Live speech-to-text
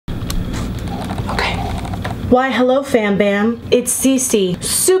Why hello fam bam, it's Cece,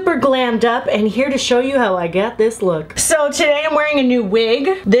 super glammed up and here to show you how I got this look. So today I'm wearing a new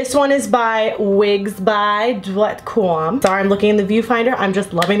wig. This one is by Wigsbuy.com. Sorry, I'm looking in the viewfinder. I'm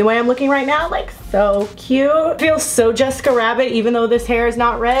just loving the way I'm looking right now, like so cute. Feels so Jessica Rabbit even though this hair is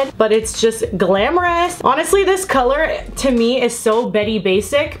not red, but it's just glamorous. Honestly, this color to me is so Betty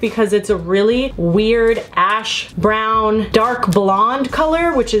Basic because it's a really weird ash brown, dark blonde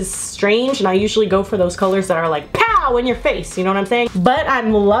color, which is strange, and I usually go for those colors that are like pow in your face, you know what I'm saying? But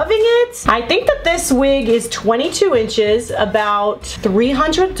I'm loving it. I think that this wig is 22 inches, about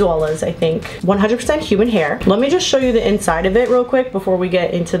 $300, I think. 100% human hair. Let me just show you the inside of it real quick before we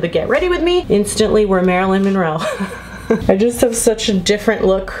get into the get ready with me. Instantly, we're Marilyn Monroe. I just have such a different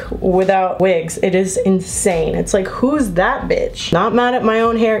look without wigs. It is insane. It's like, who's that bitch? Not mad at my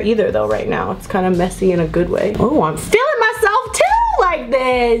own hair either though right now. It's kind of messy in a good way. Oh, I'm feeling myself too like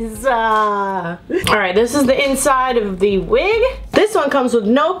this. All right, this is the inside of the wig. This one comes with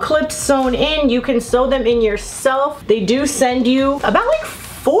no clips sewn in. You can sew them in yourself. They do send you about like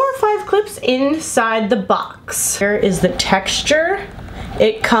 4 or 5 clips inside the box. Here is the texture.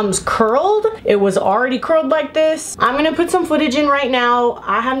 It comes curled. It was already curled like this. I'm gonna put some footage in right now.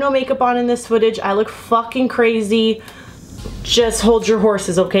 I have no makeup on in this footage. I look fucking crazy. Just hold your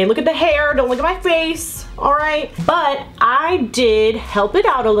horses, okay? Look at the hair, don't look at my face, all right? But I did help it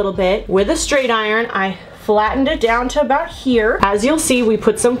out a little bit with a straight iron. I flattened it down to about here. As you'll see, we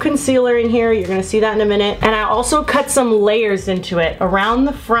put some concealer in here. You're gonna see that in a minute. And I also cut some layers into it around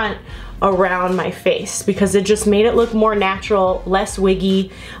the front, around my face, because it just made it look more natural, less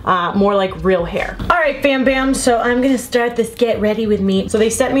wiggy, more like real hair. All right, fam bam, so I'm gonna start this get ready with me. So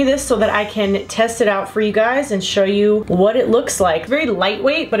they sent me this so that I can test it out for you guys and show you what it looks like. Very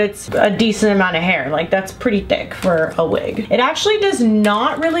lightweight, but it's a decent amount of hair. Like, that's pretty thick for a wig. It actually does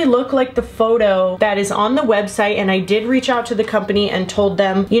not really look like the photo that is on the website, and I did reach out to the company and told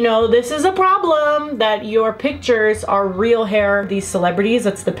them, you know, this is a problem that your pictures are real hair. These celebrities,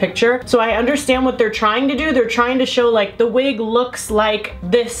 that's the picture. So I understand what they're trying to do. They're trying to show like the wig looks like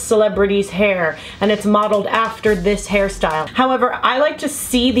this celebrity's hair and it's modeled after this hairstyle. However, I like to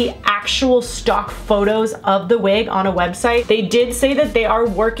see the actual stock photos of the wig on a website. They did say that they are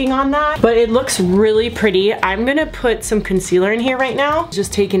working on that, but it looks really pretty. I'm gonna put some concealer in here right now.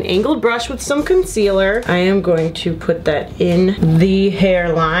 Just take an angled brush with some concealer. I am going to put that in the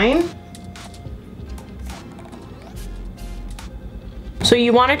hairline. So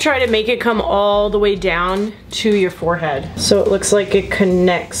you want to try to make it come all the way down to your forehead, so it looks like it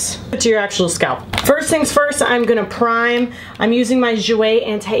connects to your actual scalp. First things first, I'm gonna prime. I'm using my Jouer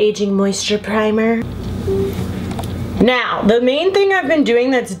Anti-Aging Moisture Primer. Now, the main thing I've been doing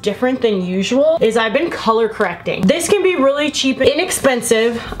that's different than usual is I've been color correcting. This can be really cheap and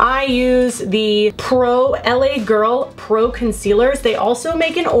inexpensive. I use the LA Girl Pro Concealers. They also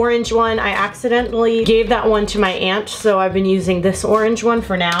make an orange one. I accidentally gave that one to my aunt, so I've been using this orange one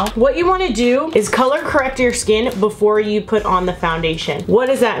for now. What you want to do is color correct your skin before you put on the foundation. What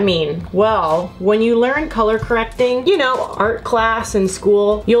does that mean? Well, when you learn color correcting, you know, art class in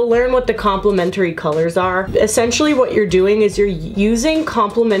school, you'll learn what the complementary colors are. Essentially what you're doing is you're using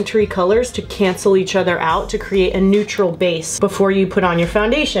complementary colors to cancel each other out to create a neutral base before you put on your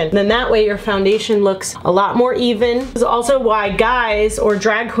foundation. Then that way your foundation looks a lot more even. This is also why guys or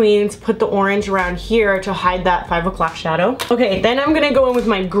drag queens put the orange around here to hide that 5 o'clock shadow. Okay, then I'm gonna go in with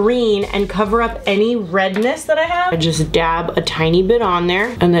my green and cover up any redness that I have. I just dab a tiny bit on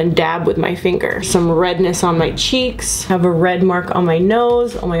there and then dab with my finger. Some redness on my cheeks. Have a red mark on my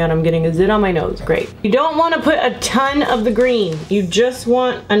nose. Oh my god, I'm getting a zit on my nose. Great. You don't want to put a ton of the green. You just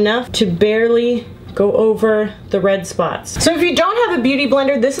want enough to barely go over the red spots. So if you don't have a beauty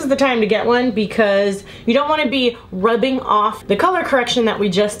blender, this is the time to get one because you don't want to be rubbing off the color correction that we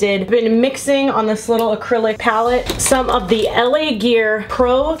just did. I've been mixing on this little acrylic palette some of the LA Gear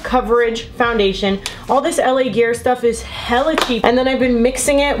Pro Coverage Foundation. All this LA Gear stuff is hella cheap. And then I've been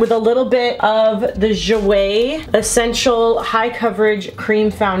mixing it with a little bit of the Jouer Essential High Coverage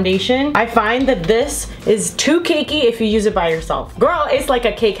Cream Foundation. I find that this is too cakey if you use it by yourself. Girl, it's like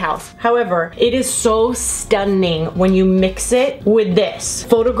a cake house. However, it is so stunning when you mix it with this.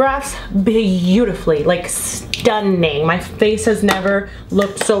 Photographs beautifully, like stunning. My face has never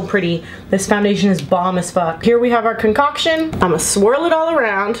looked so pretty. This foundation is bomb as fuck. Here we have our concoction. I'm gonna swirl it all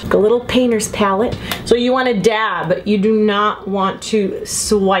around, like a little painter's palette. So you want to dab, you do not want to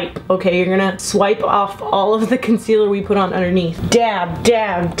swipe, okay? You're gonna swipe off all of the concealer we put on underneath. Dab,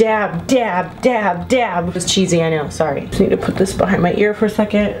 dab, dab, dab, dab, dab. It was cheesy, I know, sorry. Just need to put this behind my ear for a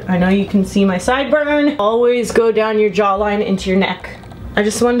second. I know you can see my sideburn. Always go down your jawline into your neck. I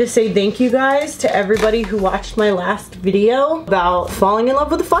just wanted to say thank you guys to everybody who watched my last video about falling in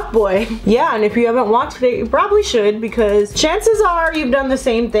love with a fuckboy. Yeah, and if you haven't watched it, you probably should, because chances are you've done the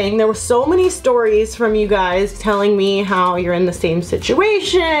same thing. There were so many stories from you guys telling me how you're in the same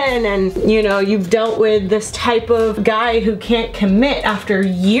situation and, you know, you've dealt with this type of guy who can't commit after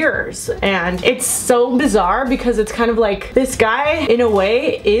years. And it's so bizarre because it's kind of like this guy, in a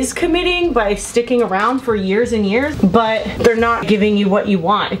way, is committing by sticking around for years and years, but they're not giving you what you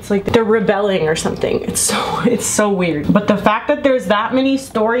want. It's like they're rebelling or something. It's so weird. But the fact that there's that many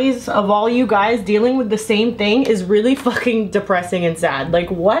stories of all you guys dealing with the same thing is really fucking depressing and sad.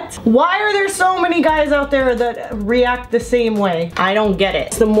 Like, what? Why are there so many guys out there that react the same way? I don't get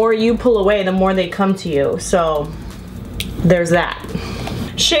it. The more you pull away, the more they come to you. So there's that.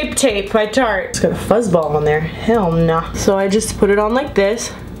 Shape tape by Tarte. It's got a fuzzball on there. Hell no. So I just put it on like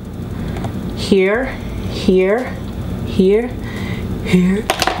this. Here, here, here, here.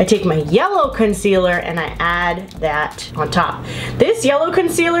 I take my yellow concealer and I add that on top. This yellow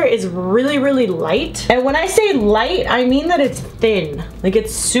concealer is really, really light. And when I say light, I mean that it's thin. Like,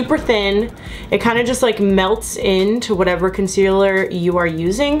 it's super thin. It kind of just like melts into whatever concealer you are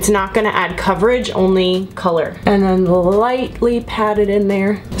using. It's not gonna add coverage, only color. And then lightly pat it in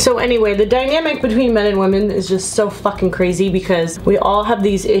there. So anyway, the dynamic between men and women is just so fucking crazy because we all have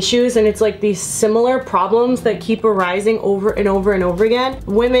these issues and it's like these similar problems that keep arising over and over and over again.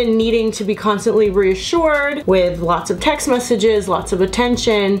 Women needing to be constantly reassured with lots of text messages, lots of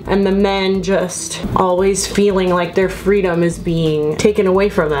attention, and the men just always feeling like their freedom is being taken away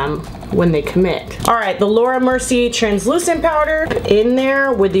from them when they commit. All right, the Laura Mercier translucent powder in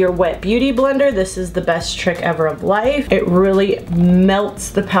there with your wet beauty blender. This is the best trick ever of life. It really melts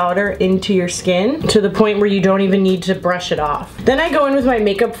the powder into your skin to the point where you don't even need to brush it off. Then I go in with my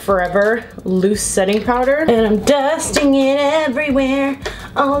Makeup Forever loose setting powder and I'm dusting it everywhere,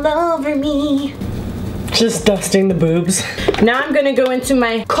 all over me. Just dusting the boobs. Now I'm gonna go into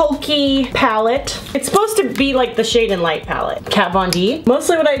my Kulky palette. It's supposed to be like the Shade and Light palette. Kat Von D.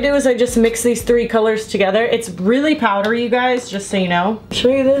 Mostly what I do is I just mix these three colors together. It's really powdery, you guys, just so you know. Show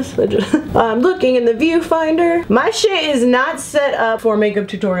you this. I'm looking in the viewfinder. My shit is not set up for makeup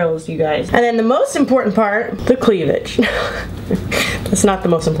tutorials, you guys. And then the most important part, the cleavage. That's not the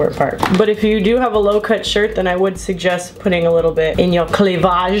most important part. But if you do have a low cut shirt, then I would suggest putting a little bit in your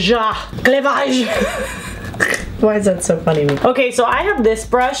cleavage. Cleavage. Why is that so funny to me? Okay, so I have this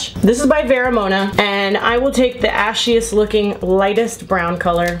brush. This is by Veramona, and I will take the ashiest looking, lightest brown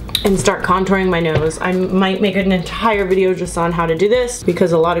color and start contouring my nose. I might make an entire video just on how to do this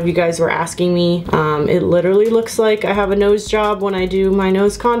because a lot of you guys were asking me. It literally looks like I have a nose job when I do my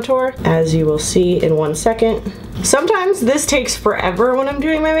nose contour, as you will see in 1 second. Sometimes this takes forever when I'm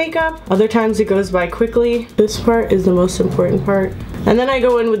doing my makeup. Other times it goes by quickly. This part is the most important part. And then I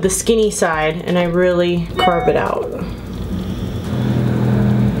go in with the skinny side and I really carve it out.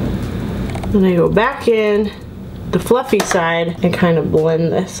 Then I go back in the fluffy side and kind of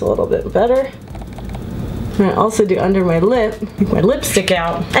blend this a little bit better. And I also do under my lip, make my lip stick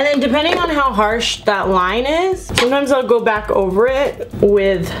out. And then depending on how harsh that line is, sometimes I'll go back over it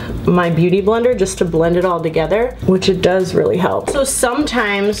with my beauty blender just to blend it all together, which it does really help. So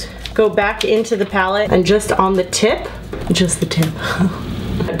sometimes go back into the palette and just on the tip, just the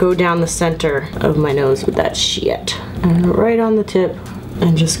tip, go down the center of my nose with that shit. And right on the tip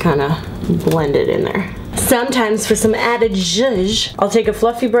and just kind of blend it in there. Sometimes for some added zhuzh, I'll take a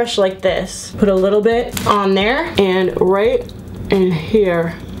fluffy brush like this, put a little bit on there, and right in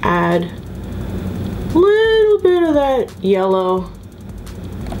here, add a little bit of that yellow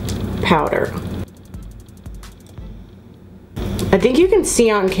powder. I think you can see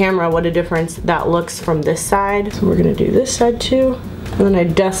on camera what a difference that looks from this side. So we're gonna do this side too. And then I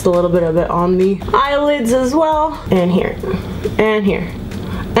dust a little bit of it on the eyelids as well. And here, and here.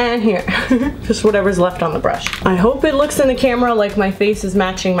 And here, just whatever's left on the brush. I hope it looks in the camera like my face is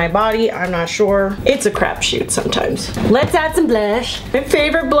matching my body. I'm not sure. It's a crapshoot sometimes. Let's add some blush. My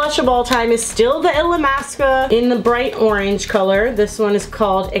favorite blush of all time is still the Illamasqua in the bright orange color. This one is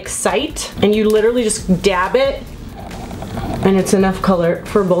called Excite, and you literally just dab it and it's enough color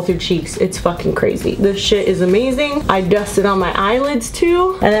for both your cheeks. It's fucking crazy. This shit is amazing. I dust it on my eyelids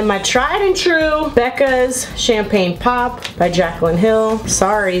too. And then my tried and true Becca's Champagne Pop by Jaclyn Hill.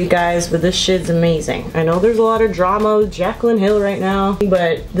 Sorry guys, but this shit's amazing. I know there's a lot of drama with Jaclyn Hill right now,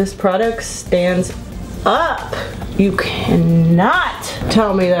 but this product stands up. You cannot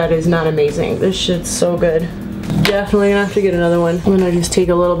tell me that is not amazing. This shit's so good. Definitely gonna have to get another one. I'm gonna just take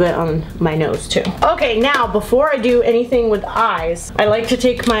a little bit on my nose too. Okay, now before I do anything with eyes, I like to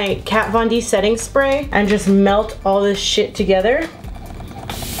take my Kat Von D setting spray and just melt all this shit together.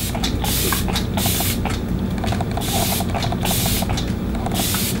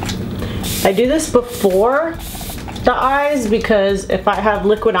 I do this before the eyes because if I have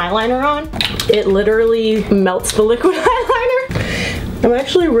liquid eyeliner on, it literally melts the liquid eyeliner. I'm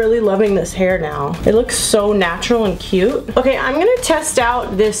actually really loving this hair now. It looks so natural and cute. Okay, I'm gonna test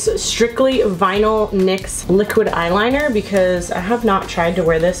out this Strictly Vinyl NYX liquid eyeliner because I have not tried to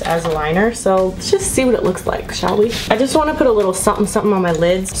wear this as a liner. So let's just see what it looks like, shall we? I just wanna put a little something something on my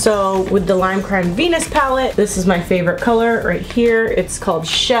lids. So with the Lime Crime Venus palette, this is my favorite color right here. It's called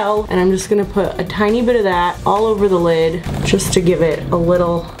Shell, and I'm just gonna put a tiny bit of that all over the lid just to give it a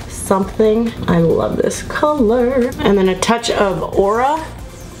little something. I love this color. And then a touch of Aura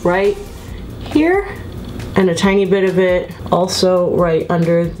right here, and a tiny bit of it also right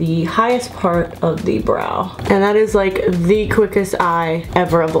under the highest part of the brow. And that is like the quickest eye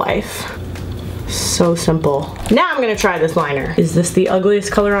ever of life. So simple. Now I'm gonna try this liner. Is this the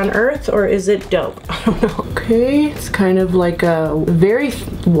ugliest color on earth or is it dope? I don't know. Okay, it's kind of like a very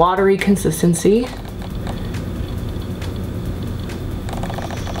watery consistency.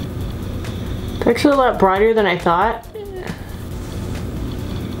 It's actually a lot brighter than I thought.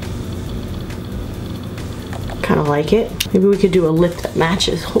 Kind of like it. Maybe we could do a lip that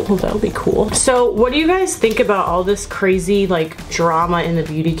matches. Oh, that would be cool. So what do you guys think about all this crazy like drama in the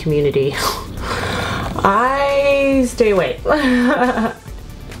beauty community? I stay away.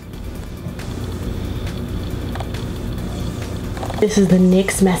 This is the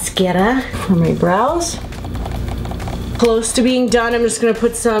NYX mascara for my brows. Close to being done, I'm just gonna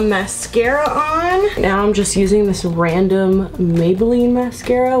put some mascara on. Now I'm just using this random Maybelline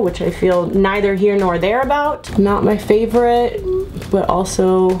mascara, which I feel neither here nor there about. Not my favorite, but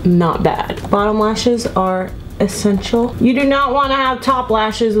also not bad. Bottom lashes are essential. You do not want to have top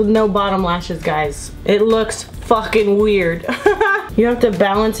lashes with no bottom lashes, guys. It looks fucking weird. You have to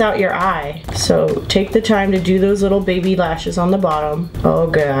balance out your eye. So take the time to do those little baby lashes on the bottom. Oh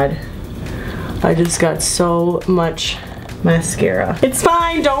God. I just got so much mascara. It's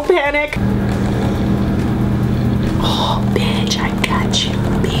fine, don't panic. Oh, bitch, I got you,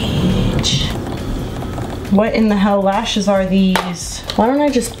 bitch. What in the hell lashes are these? Why don't I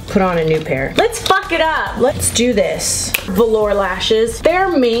just put on a new pair? Let's fuck it up. Let's do this. Velour lashes. They're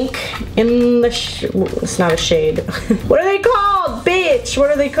mink in the it's not a shade. What are they called, bitch? What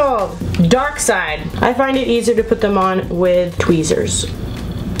are they called? Dark side. I find it easier to put them on with tweezers.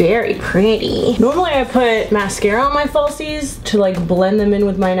 Very pretty. Normally I put mascara on my falsies to like blend them in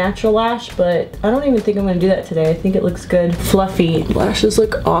with my natural lash, but I don't even think I'm gonna do that today. I think it looks good. Fluffy. Lashes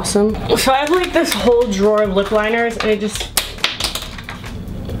look awesome. So I have like this whole drawer of lip liners and it just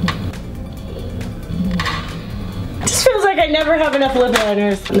feels like I never have enough lip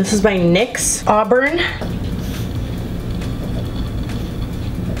liners. This is by NYX Auburn.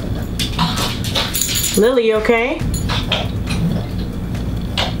 Lily, okay?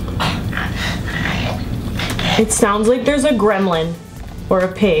 It sounds like there's a gremlin or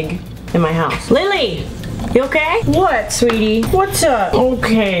a pig in my house. Lily, you okay? What, sweetie? What's up?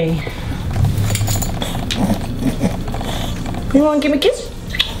 Okay. You wanna give me a kiss?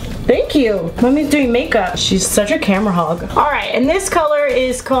 Thank you. Mommy's doing makeup. She's such a camera hog. All right, and this color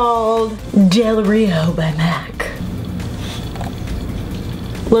is called Del Rio by MAC.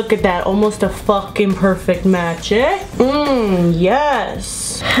 Look at that, almost a fucking perfect match, eh?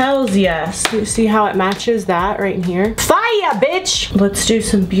 Yes. Hells yes. You see how it matches that right in here? Fire, bitch! Let's do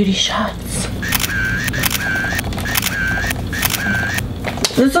some beauty shots.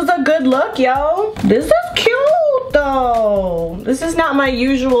 This is a good look, yo. This is cute, though. This is not my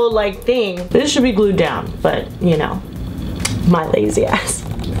usual, like, thing. This should be glued down, but, you know, my lazy ass.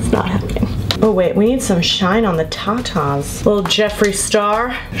 It's not happening. Oh wait, we need some shine on the tatas. Little Jeffree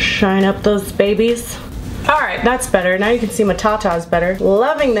Star, shine up those babies. All right, that's better. Now you can see my tatas better.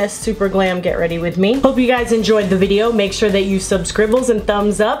 Loving this super glam get ready with me. Hope you guys enjoyed the video. Make sure that you subscribbles and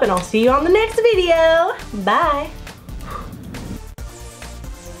thumbs up, and I'll see you on the next video. Bye.